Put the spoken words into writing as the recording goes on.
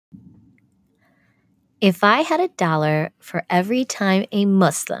If I had $1 for every time a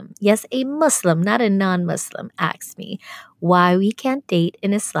Muslim, yes, a Muslim, not a non Muslim, asks me why we can't date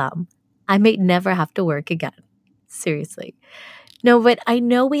in Islam, I may never have to work again. Seriously. No, but I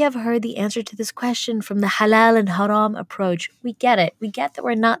know we have heard the answer to this question from the halal and haram approach. We get it. We get that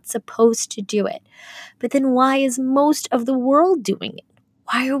we're not supposed to do it. But then why is most of the world doing it?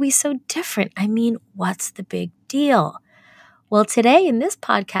 Why are we so different? I mean, what's the big deal? Well, today in this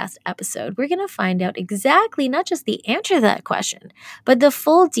podcast episode, we're going to find out exactly not just the answer to that question, but the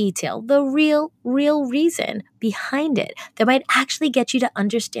full detail, the real reason behind it that might actually get you to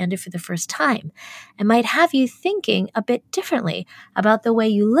understand it for the first time and might have you thinking a bit differently about the way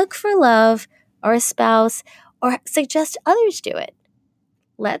you look for love or a spouse or suggest others do it.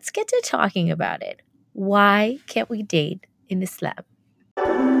 Let's get to talking about it. Why can't we date in Islam?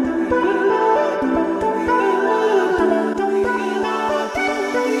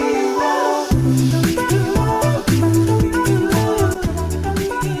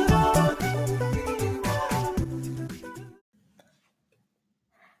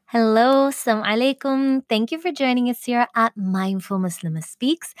 Hello, Assalamu alaikum. Thank you for joining us here at Mindful Muslimah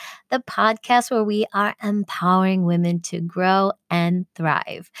Speaks, the podcast where we are empowering women to grow and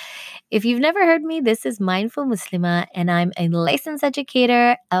thrive. If you've never heard me, this is Mindful Muslimah, and I'm a licensed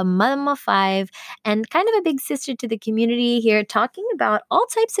educator, a mom of 5, and kind of a big sister to the community here, talking about all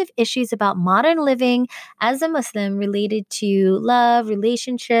types of issues about modern living as a Muslim related to love,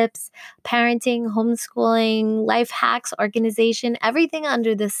 relationships, parenting, homeschooling, life hacks, organization, everything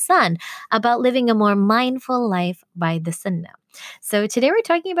under the sun about living a more mindful life by the Sunnah. So today we're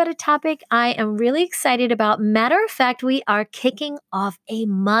talking about a topic I am really excited about. Matter of fact, we are kicking off a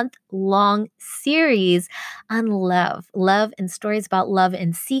month-long series on love and stories about love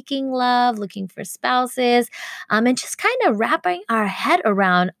and seeking love, looking for spouses, and just kind of wrapping our head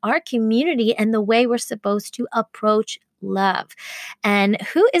around our community and the way we're supposed to approach love. And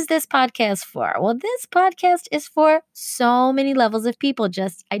who is this podcast for? Well, this podcast is for so many levels of people.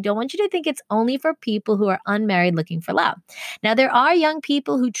 I don't want you to think it's only for people who are unmarried looking for love. Now, there are young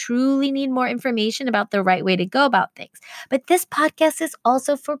people who truly need more information about the right way to go about things. But this podcast is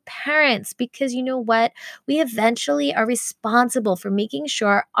also for parents because you know what? We eventually are responsible for making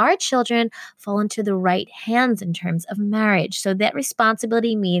sure our children fall into the right hands in terms of marriage. So that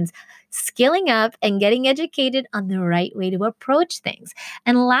responsibility means skilling up and getting educated on the right way to approach things.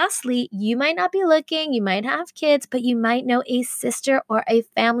 And lastly, you might not be looking, you might have kids, but you might know a sister or a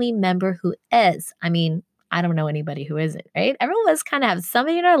family member who is. I mean, I don't know anybody who isn't, right? Everyone of us kind of have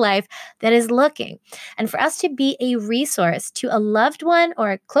somebody in our life that is looking. And for us to be a resource to a loved one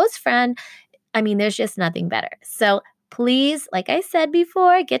or a close friend, I mean, there's just nothing better. So please, like I said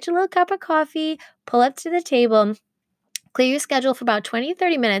before, get your little cup of coffee, pull up to the table, clear your schedule for about 20,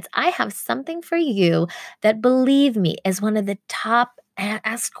 30 minutes. I have something for you that, believe me, is one of the top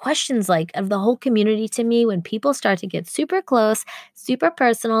asked questions of the whole community to me when people start to get super close, super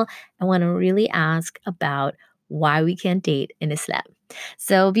personal, and want to really ask about why we can't date in Islam.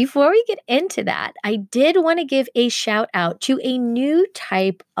 So before we get into that, I did want to give a shout out to a new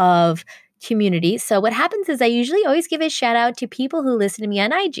type of community. So what happens is I usually always give a shout out to people who listen to me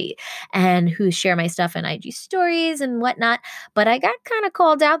on IG and who share my stuff on IG stories and whatnot. But I got kind of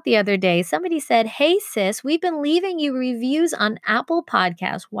called out the other day. Somebody said, "Hey sis, we've been leaving you reviews on Apple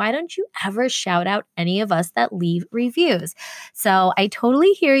Podcasts. Why don't you ever shout out any of us that leave reviews?" So I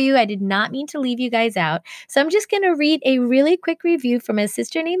totally hear you. I did not mean to leave you guys out. So I'm just going to read a really quick review from a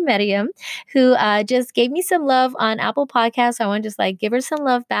sister named Miriam who just gave me some love on Apple Podcasts. I want to just give her some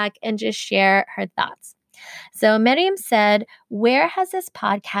love back and just share her thoughts. So Miriam said, "Where has this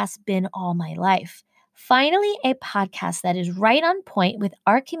podcast been all my life? Finally, a podcast that is right on point with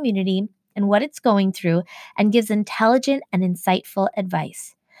our community and what it's going through and gives intelligent and insightful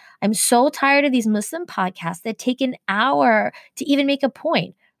advice. I'm so tired of these Muslim podcasts that take an hour to even make a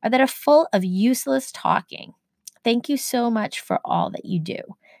point or that are full of useless talking. Thank you so much for all that you do.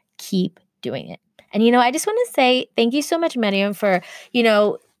 Keep doing it." And, I just want to say thank you so much, Miriam, for,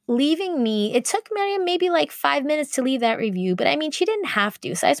 leaving me. It took Miriam maybe 5 minutes to leave that review, but I mean, she didn't have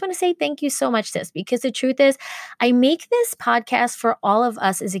to. So I just want to say thank you so much, sis, because the truth is I make this podcast for all of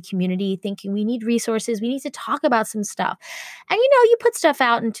us as a community thinking we need resources. We need to talk about some stuff. And, you put stuff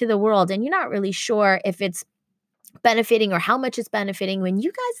out into the world and you're not really sure if it's benefiting or how much it's benefiting. When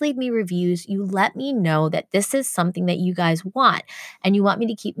you guys leave me reviews, you let me know that this is something that you guys want and you want me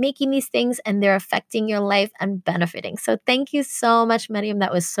to keep making these things and they're affecting your life and benefiting. So thank you so much, Miriam.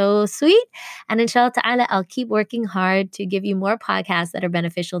 That was so sweet. And inshallah ta'ala, I'll keep working hard to give you more podcasts that are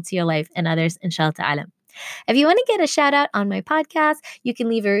beneficial to your life and others, inshallah ta'ala. If you want to get a shout out on my podcast, you can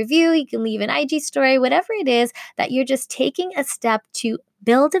leave a review, you can leave an IG story, whatever it is that you're just taking a step to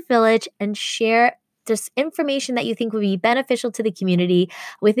build a village and share this information that you think would be beneficial to the community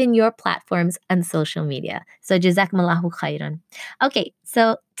within your platforms and social media. So jazakumullahu khairan. Okay,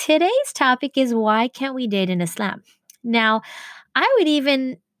 so today's topic is why can't we date in Islam? Now, I would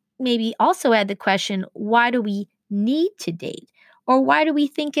even maybe also add the question, why do we need to date? Or why do we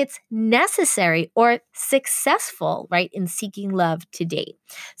think it's necessary or successful, right, in seeking love to date?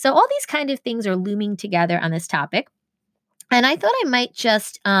 So all these kind of things are looming together on this topic. And I thought I might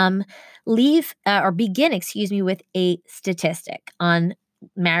just begin with a statistic on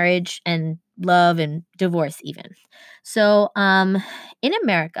marriage and love and divorce, even. So, in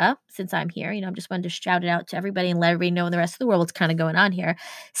America, since I'm here, I'm just wanted to shout it out to everybody and let everybody know in the rest of the world what's kind of going on here.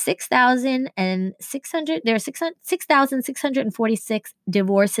 6,600, there are 6,646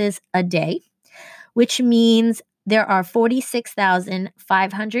 divorces a day, which means there are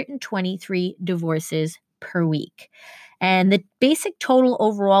 46,523 divorces per week. And the basic total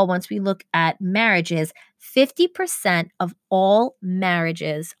overall, once we look at marriages, 50% of all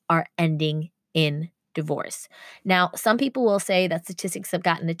marriages are ending in divorce. Now, some people will say that statistics have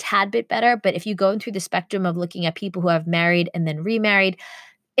gotten a tad bit better, but if you go through the spectrum of looking at people who have married and then remarried,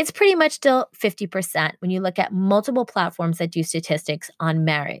 it's pretty much still 50% when you look at multiple platforms that do statistics on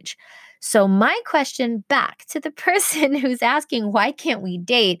marriage. So my question back to the person who's asking, why can't we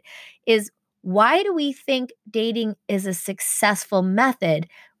date, is why do we think dating is a successful method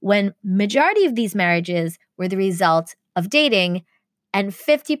when majority of these marriages were the result of dating and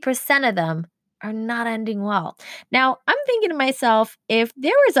 50% of them are not ending well? Now, I'm thinking to myself, if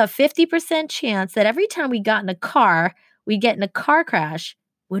there was a 50% chance that every time we got in a car, we get in a car crash,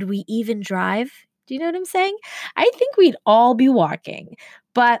 would we even drive? Do you know what I'm saying? I think we'd all be walking.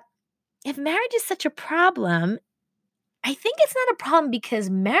 But if marriage is such a problem, I think it's not a problem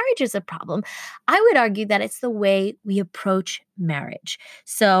because marriage is a problem. I would argue that it's the way we approach marriage.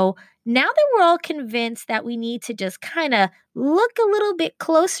 So now that we're all convinced that we need to just kind of look a little bit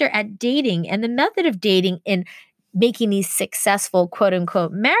closer at dating and the method of dating in making these successful quote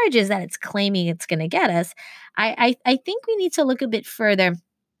unquote marriages that it's claiming it's going to get us, I think we need to look a bit further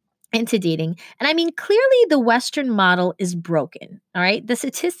into dating. And I mean, clearly the Western model is broken. All right. The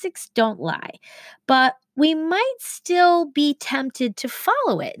statistics don't lie, but we might still be tempted to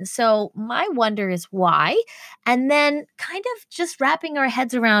follow it. And so my wonder is why, and then kind of just wrapping our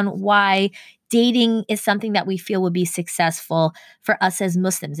heads around why dating is something that we feel would be successful for us as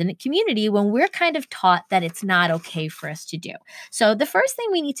Muslims in a community when we're kind of taught that it's not okay for us to do. So the first thing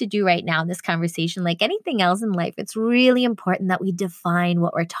we need to do right now in this conversation, like anything else in life, it's really important that we define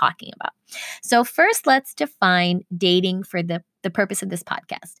what we're talking about. So first, let's define dating for the purpose of this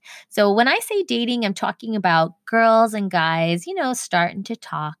podcast. So when I say dating, I'm talking about girls and guys, starting to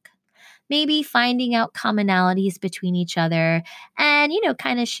talk, maybe finding out commonalities between each other and,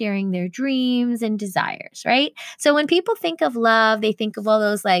 kind of sharing their dreams and desires, right? So when people think of love, they think of all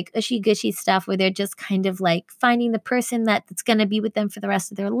those like ushy gushy stuff where they're just kind of like finding the person that's going to be with them for the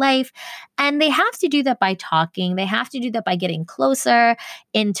rest of their life. And they have to do that by talking. They have to do that by getting closer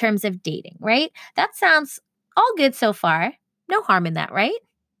in terms of dating, right? That sounds all good so far. No harm in that, right?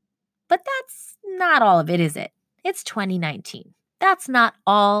 But that's not all of it, is it? It's 2019. That's not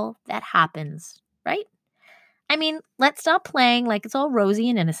all that happens, right? I mean, let's stop playing like it's all rosy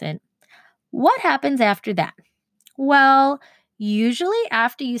and innocent. What happens after that? Well, usually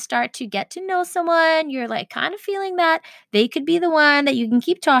after you start to get to know someone, you're like kind of feeling that they could be the one that you can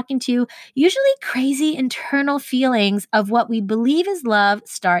keep talking to. Usually crazy internal feelings of what we believe is love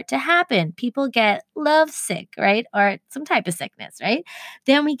start to happen. People get love sick, right? Or some type of sickness, right?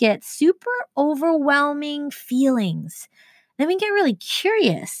 Then we get super overwhelming feelings. Then we get really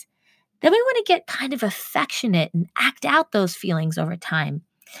curious. Then we want to get kind of affectionate and act out those feelings over time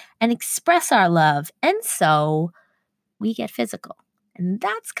and express our love. And so we get physical. And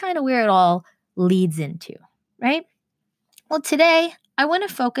that's kind of where it all leads into, right? Well, today I want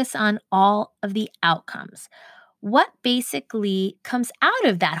to focus on all of the outcomes. What basically comes out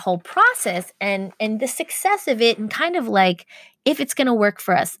of that whole process and the success of it, and kind of like if it's going to work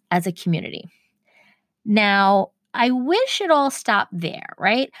for us as a community. Now, I wish it all stopped there,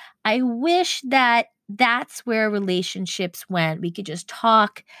 right? I wish that that's where relationships went. We could just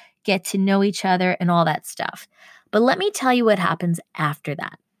talk, get to know each other, and all that stuff. But let me tell you what happens after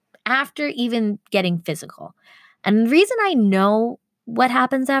that, after even getting physical. And the reason I know what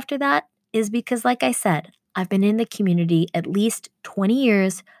happens after that is because, like I said, I've been in the community at least 20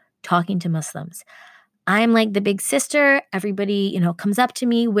 years talking to Muslims. I'm like the big sister. Everybody, comes up to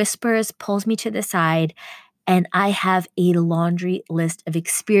me, whispers, pulls me to the side, and I have a laundry list of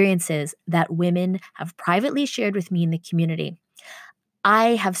experiences that women have privately shared with me in the community. I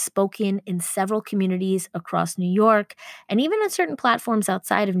have spoken in several communities across New York and even on certain platforms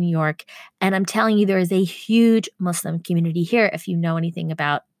outside of New York. And I'm telling you, there is a huge Muslim community here if you know anything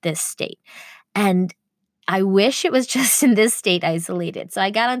about this state. And I wish it was just in this state isolated. So I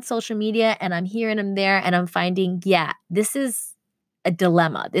got on social media and I'm here and I'm there and I'm finding, yeah, this is a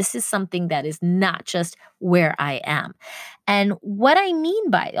dilemma. This is something that is not just where I am. And what I mean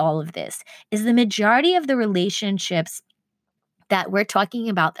by all of this is the majority of the relationships that we're talking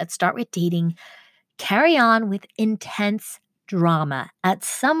about that start with dating carry on with intense drama at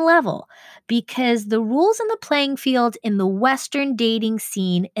some level because the rules in the playing field in the Western dating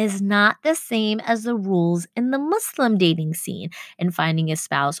scene is not the same as the rules in the Muslim dating scene and finding a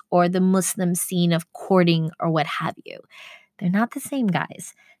spouse or the Muslim scene of courting or what have you. They're not the same,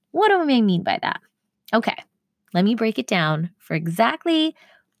 guys. What do I mean by that? Okay, let me break it down for exactly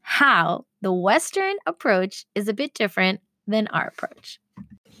how the Western approach is a bit different than our approach.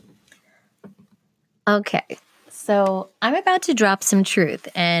 Okay, so I'm about to drop some truth,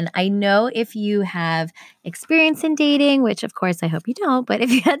 and I know if you have experience in dating, which of course I hope you don't, but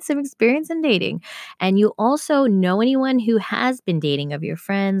if you had some experience in dating and you also know anyone who has been dating of your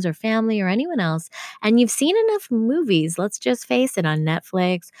friends or family or anyone else, and you've seen enough movies, let's just face it, on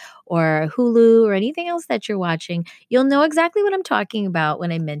Netflix or Hulu or anything else that you're watching, you'll know exactly what I'm talking about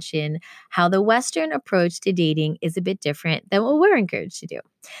when I mention how the Western approach to dating is a bit different than what we're encouraged to do.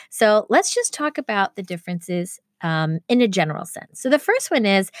 So let's just talk about the differences in a general sense. So the first one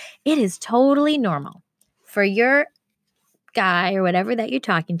is it is totally normal for your guy or whatever that you're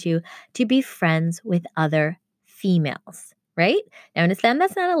talking to be friends with other females. Right? Now, in Islam,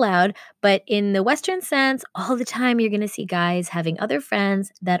 that's not allowed, but in the Western sense, all the time you're going to see guys having other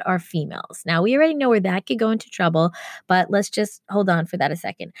friends that are females. Now, we already know where that could go into trouble, but let's just hold on for that a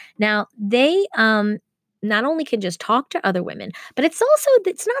second. Now, they not only can just talk to other women, but it's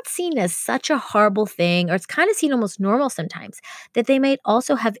not seen as such a horrible thing, or it's kind of seen almost normal sometimes, that they might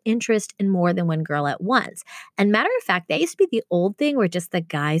also have interest in more than one girl at once. And matter of fact, that used to be the old thing where just the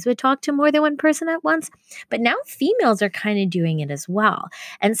guys would talk to more than one person at once, but now females are kind of doing it as well.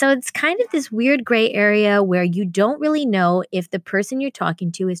 And so it's kind of this weird gray area where you don't really know if the person you're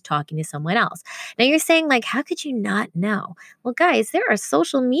talking to is talking to someone else. Now you're saying, like, how could you not know? Well, guys, there are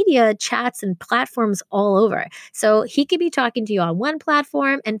social media chats and platforms all over. So he could be talking to you on one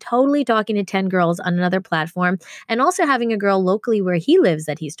platform and totally talking to 10 girls on another platform, and also having a girl locally where he lives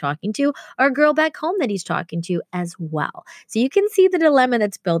that he's talking to, or a girl back home that he's talking to as well. So you can see the dilemma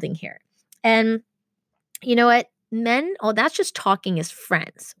that's building here. And you know what? Men, oh, that's just talking as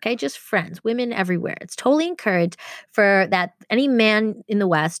friends, okay? Just friends, women everywhere. It's totally encouraged for that any man in the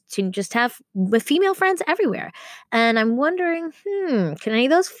West to just have with female friends everywhere. And I'm wondering, can any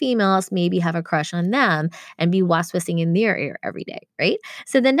of those females maybe have a crush on them and be waswissing in their ear every day, right?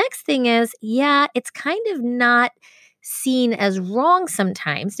 So the next thing is, yeah, it's kind of not seen as wrong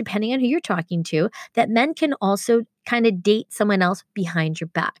sometimes, depending on who you're talking to, that men can also kind of date someone else behind your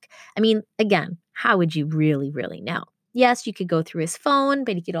back. I mean, again, how would you really know? Yes, you could go through his phone,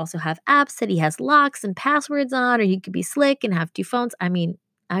 but he could also have apps that he has locks and passwords on, or you could be slick and have two phones. I mean,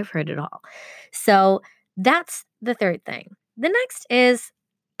 I've heard it all. So that's the third thing. The next is,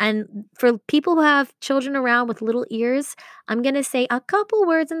 and for people who have children around with little ears, I'm going to say a couple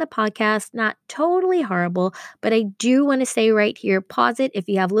words in the podcast, not totally horrible, but I do want to say right here, pause it if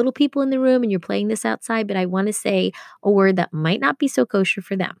you have little people in the room and you're playing this outside, but I want to say a word that might not be so kosher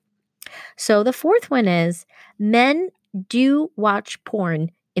for them. So the fourth one is men do watch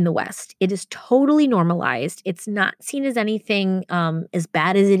porn in the West. It is totally normalized. It's not seen as anything as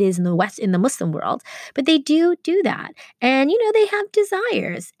bad as it is in the West, in the Muslim world, but they do that. And, they have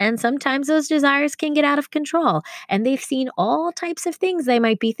desires. And sometimes those desires can get out of control. And they've seen all types of things they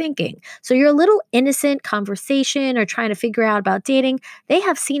might be thinking. So your little innocent conversation or trying to figure out about dating, they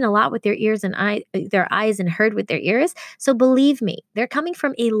have seen a lot with their ears and their eyes and heard with their ears. So believe me, they're coming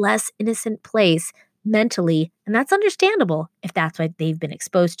from a less innocent place mentally, and that's understandable if that's what they've been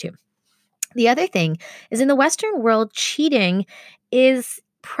exposed to. The other thing is in the Western world, cheating is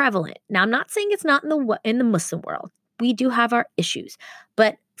prevalent. Now, I'm not saying it's not in the Muslim world. We do have our issues,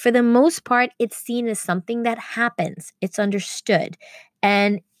 but for the most part, it's seen as something that happens. It's understood,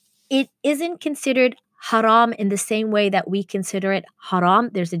 and it isn't considered haram in the same way that we consider it haram.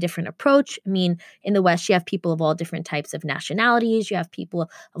 There's a different approach. I mean, in the West, you have people of all different types of nationalities. You have people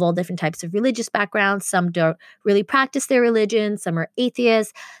of all different types of religious backgrounds. Some don't really practice their religion. Some are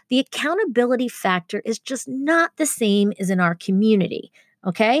atheists. The accountability factor is just not the same as in our community.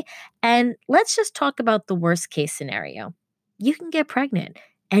 Okay. And let's just talk about the worst case scenario. You can get pregnant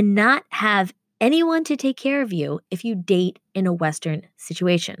and not have anyone to take care of you if you date in a Western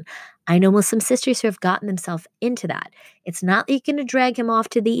situation. I know Muslim sisters who have gotten themselves into that. It's not like you're going to drag him off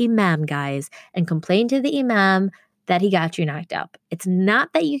to the imam, guys, and complain to the imam that he got you knocked up. It's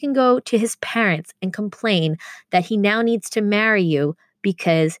not that you can go to his parents and complain that he now needs to marry you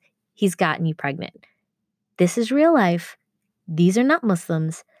because he's gotten you pregnant. This is real life. These are not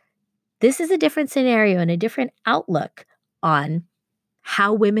Muslims. This is a different scenario and a different outlook on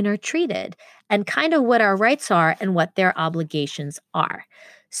how women are treated and kind of what our rights are and what their obligations are.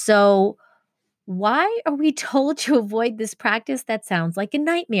 So why are we told to avoid this practice that sounds like a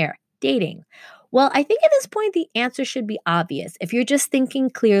nightmare, dating? Well, I think at this point, the answer should be obvious if you're just thinking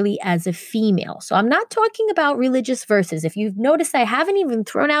clearly as a female. So I'm not talking about religious verses. If you've noticed, I haven't even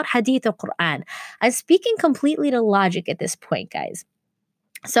thrown out hadith or Quran. I'm speaking completely to logic at this point, guys.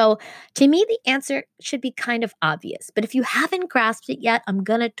 So to me, the answer should be kind of obvious. But if you haven't grasped it yet, I'm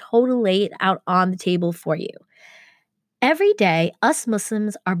going to totally lay it out on the table for you. Every day, us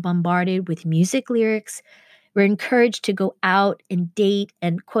Muslims are bombarded with music lyrics. We're encouraged to go out and date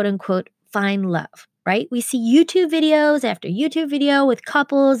and quote unquote find love, right? We see YouTube videos after YouTube video with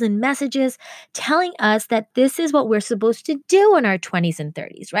couples and messages telling us that this is what we're supposed to do in our 20s and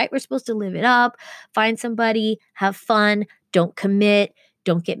 30s, right? We're supposed to live it up, find somebody, have fun, don't commit,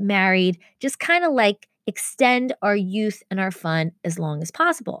 don't get married, just kind of like extend our youth and our fun as long as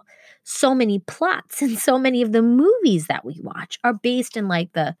possible. So many plots and so many of the movies that we watch are based in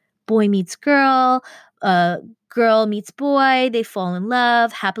like the boy meets girl, girl meets boy, they fall in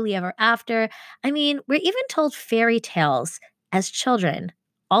love, happily ever after. I mean, we're even told fairy tales as children,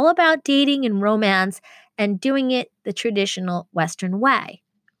 all about dating and romance and doing it the traditional Western way,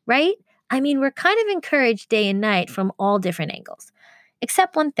 right? I mean, we're kind of encouraged day and night from all different angles.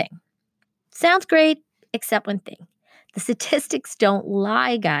 Except one thing. Sounds great, except one thing. The statistics don't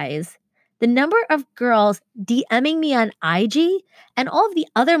lie, guys. The number of girls DMing me on IG and all of the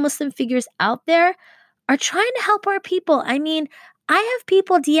other Muslim figures out there are trying to help our people. I mean, I have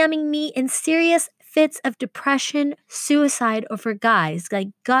people DMing me in serious fits of depression, suicide over guys, like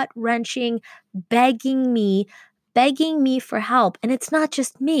gut-wrenching, begging me for help. And it's not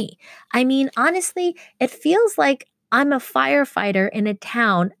just me. I mean, honestly, it feels like I'm a firefighter in a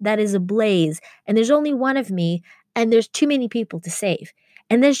town that is ablaze, and there's only one of me, and there's too many people to save.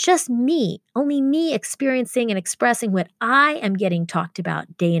 And there's just me, only me experiencing and expressing what I am getting talked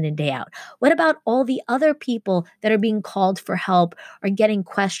about day in and day out. What about all the other people that are being called for help or getting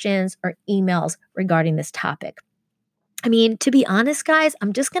questions or emails regarding this topic? I mean, to be honest, guys,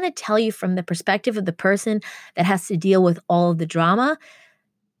 I'm just going to tell you from the perspective of the person that has to deal with all of the drama.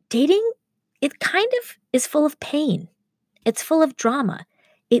 Dating, it kind of is full of pain. It's full of drama.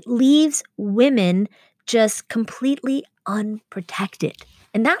 It leaves women just completely unprotected.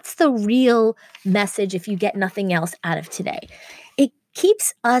 And that's the real message if you get nothing else out of today. It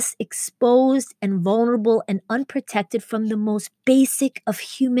keeps us exposed and vulnerable and unprotected from the most basic of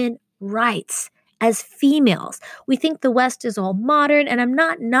human rights. As females, we think the West is all modern, and I'm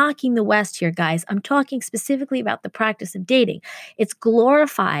not knocking the West here, guys. I'm talking specifically about the practice of dating. It's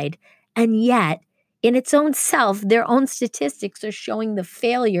glorified, and yet in its own self, their own statistics are showing the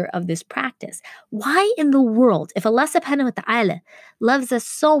failure of this practice. Why in the world, if Allah subhanahu wa ta'ala loves us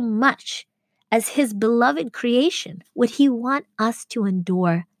so much as his beloved creation, would he want us to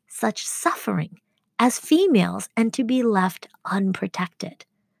endure such suffering as females and to be left unprotected?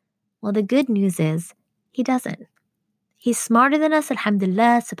 Well, the good news is he doesn't. He's smarter than us,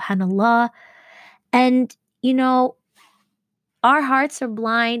 alhamdulillah, subhanallah. And, you know, our hearts are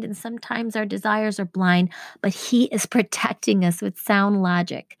blind and sometimes our desires are blind, but he is protecting us with sound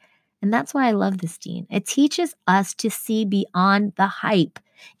logic. And that's why I love this deen. It teaches us to see beyond the hype.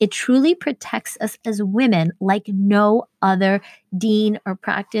 It truly protects us as women like no other deen or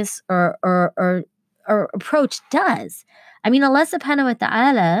practice or approach does. I mean, Allah subhanahu wa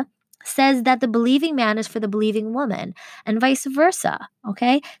ta'ala says that the believing man is for the believing woman and vice versa,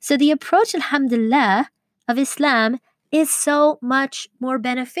 okay? So the approach, alhamdulillah, of Islam is so much more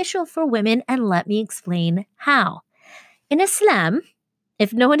beneficial for women, and let me explain how. In Islam,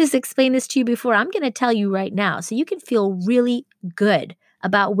 if no one has explained this to you before, I'm going to tell you right now so you can feel really good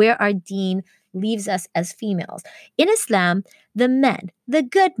about where our deen leaves us as females. In Islam, the men, the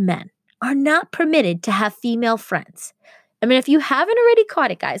good men, are not permitted to have female friends. I mean, if you haven't already caught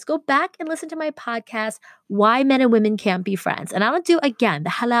it, guys, go back and listen to my podcast, Why Men and Women Can't Be Friends. And I don't do, again,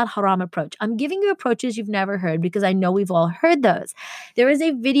 the halal haram approach. I'm giving you approaches you've never heard because I know we've all heard those. There is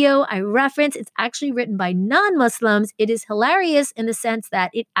a video I reference. It's actually written by non-Muslims. It is hilarious in the sense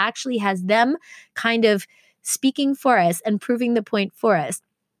that it actually has them kind of speaking for us and proving the point for us.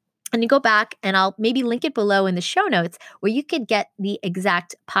 And you go back and I'll maybe link it below in the show notes where you could get the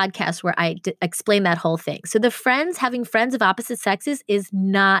exact podcast where I explain that whole thing. So having friends of opposite sexes is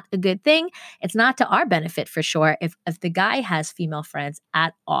not a good thing. It's not to our benefit for sure if the guy has female friends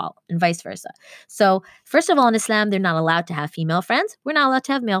at all and vice versa. So first of all, in Islam, they're not allowed to have female friends. We're not allowed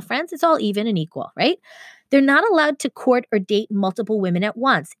to have male friends. It's all even and equal, right? They're not allowed to court or date multiple women at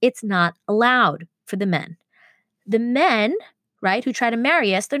once. It's not allowed for the men. The men, right, who try to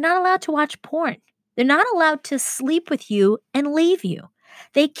marry us, they're not allowed to watch porn. They're not allowed to sleep with you and leave you.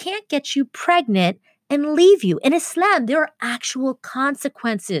 They can't get you pregnant and leave you. In Islam, there are actual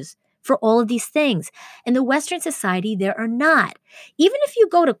consequences for all of these things. In the Western society, there are not. Even if you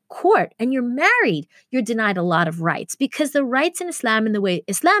go to court and you're married, you're denied a lot of rights because the rights in Islam and the way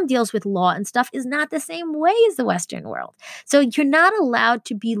Islam deals with law and stuff is not the same way as the Western world. So you're not allowed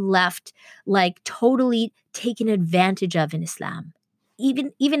to be left like totally taken advantage of in Islam.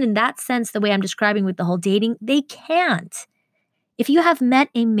 Even in that sense, the way I'm describing with the whole dating, they can't. If you have met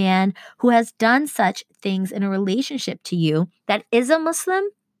a man who has done such things in a relationship to you that is a Muslim,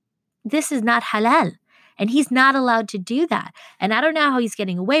 this is not halal. And he's not allowed to do that. And I don't know how he's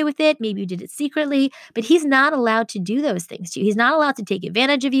getting away with it. Maybe you did it secretly, but he's not allowed to do those things to you. He's not allowed to take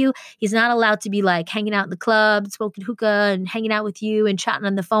advantage of you. He's not allowed to be like hanging out in the club, smoking hookah and hanging out with you and chatting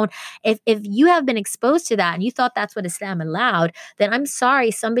on the phone. If you have been exposed to that and you thought that's what Islam allowed, then I'm sorry,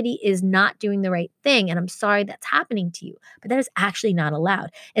 somebody is not doing the right thing. And I'm sorry that's happening to you. But that is actually not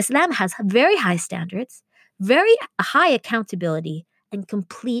allowed. Islam has very high standards, very high accountability, and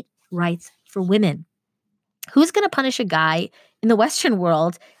complete rights for women. Who's going to punish a guy in the Western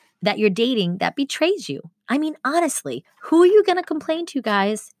world that you're dating that betrays you? I mean, honestly, who are you going to complain to,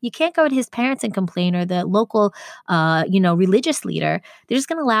 guys? You can't go to his parents and complain or the local, religious leader. They're just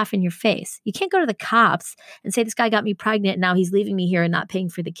going to laugh in your face. You can't go to the cops and say, this guy got me pregnant and now he's leaving me here and not paying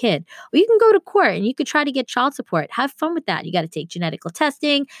for the kid. Or you can go to court and you could try to get child support. Have fun with that. You got to take genetical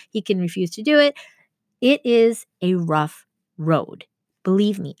testing. He can refuse to do it. It is a rough road.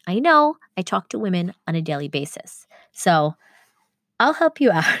 Believe me, I know I talk to women on a daily basis. So I'll help you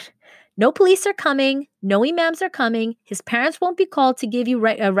out. No police are coming. No imams are coming. His parents won't be called to give you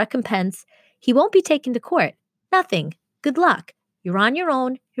a recompense. He won't be taken to court. Nothing. Good luck. You're on your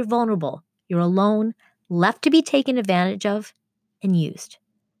own. You're vulnerable. You're alone, left to be taken advantage of and used.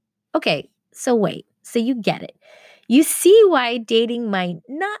 Okay, so wait. So you get it. You see why dating might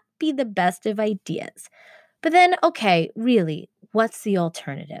not be the best of ideas. But then, okay, really, what's the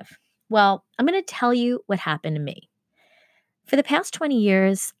alternative? Well, I'm going to tell you what happened to me. For the past 20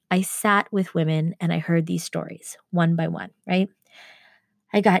 years, I sat with women and I heard these stories one by one, right?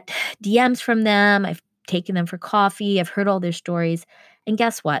 I got DMs from them. I've taken them for coffee. I've heard all their stories. And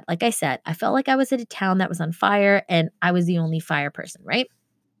guess what? Like I said, I felt like I was at a town that was on fire and I was the only fire person, right?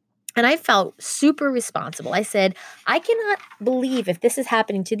 And I felt super responsible. I said, I cannot believe if this is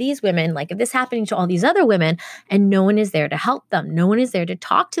happening to these women, like if this is happening to all these other women, and no one is there to help them. No one is there to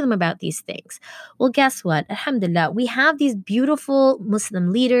talk to them about these things. Well, guess what? Alhamdulillah, we have these beautiful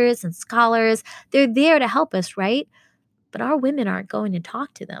Muslim leaders and scholars. They're there to help us, right? But our women aren't going to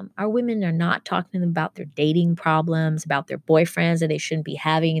talk to them. Our women are not talking to them about their dating problems, about their boyfriends that they shouldn't be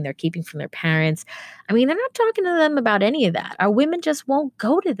having and they're keeping from their parents. I mean, they're not talking to them about any of that. Our women just won't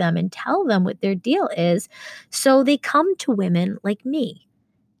go to them and tell them what their deal is. So they come to women like me.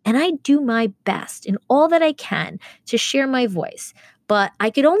 And I do my best in all that I can to share my voice. But I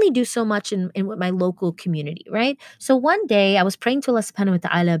could only do so much in with my local community, right? So one day I was praying to Allah subhanahu wa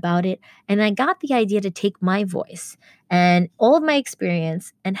ta'ala about it, and I got the idea to take my voice and all of my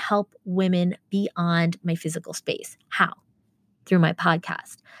experience and help women beyond my physical space. How? Through my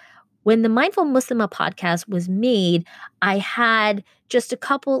podcast. When the Mindful Muslimah podcast was made, I had just a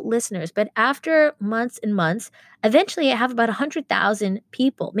couple listeners. But after months and months, eventually I have about 100,000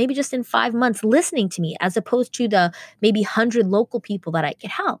 people, maybe just in 5 months, listening to me, as opposed to the maybe 100 local people that I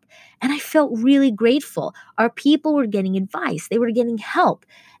could help. And I felt really grateful. Our people were getting advice. They were getting help.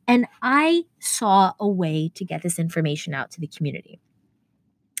 And I saw a way to get this information out to the community.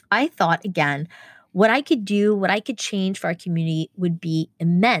 I thought, again, what I could do, what I could change for our community would be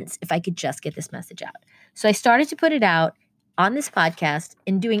immense if I could just get this message out. So I started to put it out on this podcast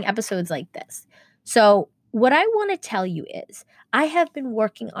and doing episodes like this. So what I want to tell you is I have been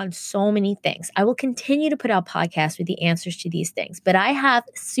working on so many things. I will continue to put out podcasts with the answers to these things, but I have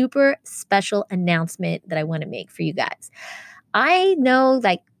super special announcement that I want to make for you guys. I know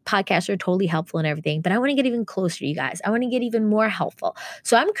like podcasts are totally helpful and everything, but I want to get even closer to you guys. I want to get even more helpful.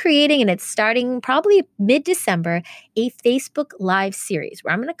 So I'm creating, and it's starting probably mid-December, a Facebook Live series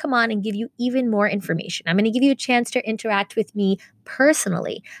where I'm going to come on and give you even more information. I'm going to give you a chance to interact with me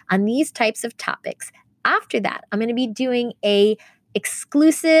personally on these types of topics. After that, I'm going to be doing a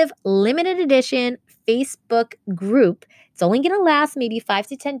exclusive limited edition Facebook group. It's only going to last maybe 5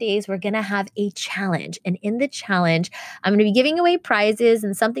 to 10 days. We're going to have a challenge. And in the challenge, I'm going to be giving away prizes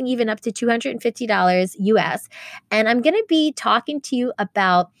and something even up to $250 US. And I'm going to be talking to you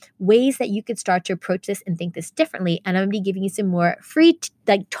about ways that you could start to approach this and think this differently. And I'm going to be giving you some more free,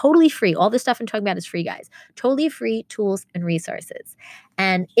 like totally free. All this stuff I'm talking about is free, guys. Totally free tools and resources.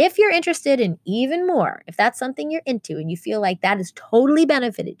 And if you're interested in even more, if that's something you're into and you feel like that has totally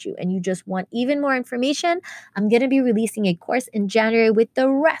benefited you and you just want even more information, I'm going to be releasing a course in January with the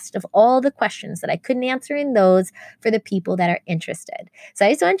rest of all the questions that I couldn't answer in those for the people that are interested. So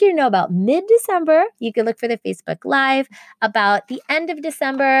I just want you to know about mid-December, you can look for the Facebook Live. About the end of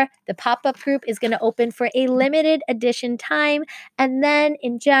December, the pop-up group is going to open for a limited edition time. And then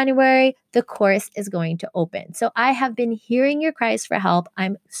in January, the course is going to open. So I have been hearing your cries for help.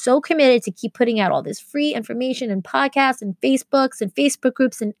 I'm so committed to keep putting out all this free information and podcasts and Facebooks and Facebook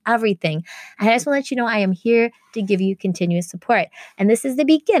groups and everything. And I just want to let you know I am here to give you continuous support. And this is the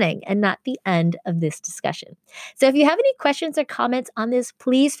beginning and not the end of this discussion. So if you have any questions or comments on this,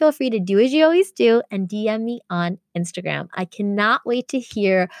 please feel free to do as you always do and DM me on Instagram. I cannot wait to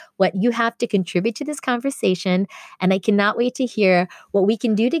hear what you have to contribute to this conversation. And I cannot wait to hear what we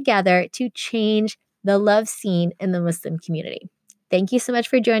can do together to change the love scene in the Muslim community. Thank you so much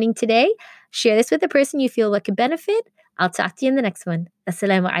for joining today. Share this with a person you feel what could benefit. I'll talk to you in the next one.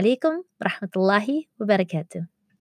 Assalamu alaikum wa rahmatullahi wa barakatuh.